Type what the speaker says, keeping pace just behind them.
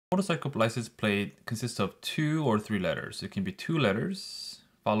Motorcycle license plate consists of 2 or 3 letters. It can be 2 letters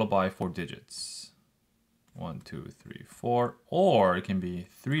followed by 4 digits. 1, 2, 3, 4. Or it can be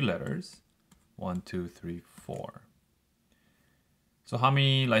 3 letters. 1, 2, 3, 4. So how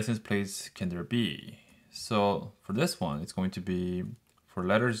many license plates can there be? So for this one, it's going to be, for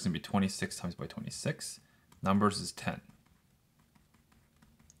letters, it's going to be 26 times by 26. Numbers is 10.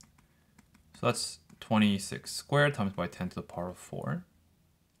 So that's 26 squared times by 10 to the power of 4.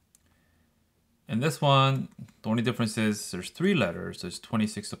 And this one, the only difference is there's 3 letters. So it's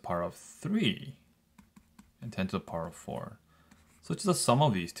 26 to the power of 3 and 10 to the power of 4. So it's just the sum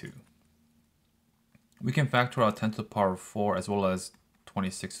of these two. We can factor out 10 to the power of 4 as well as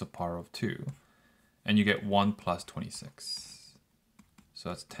 26 to the power of 2. And you get 1 plus 26. So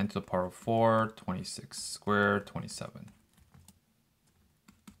that's 10 to the power of 4, 26 squared, 27.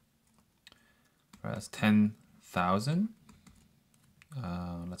 All right, that's 10,000.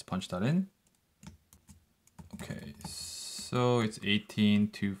 Let's punch that in. Okay, so it's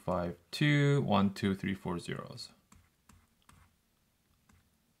 18,252, 1, 2, 3, 4 zeros.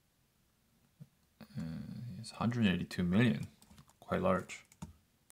 It's 182 million, quite large.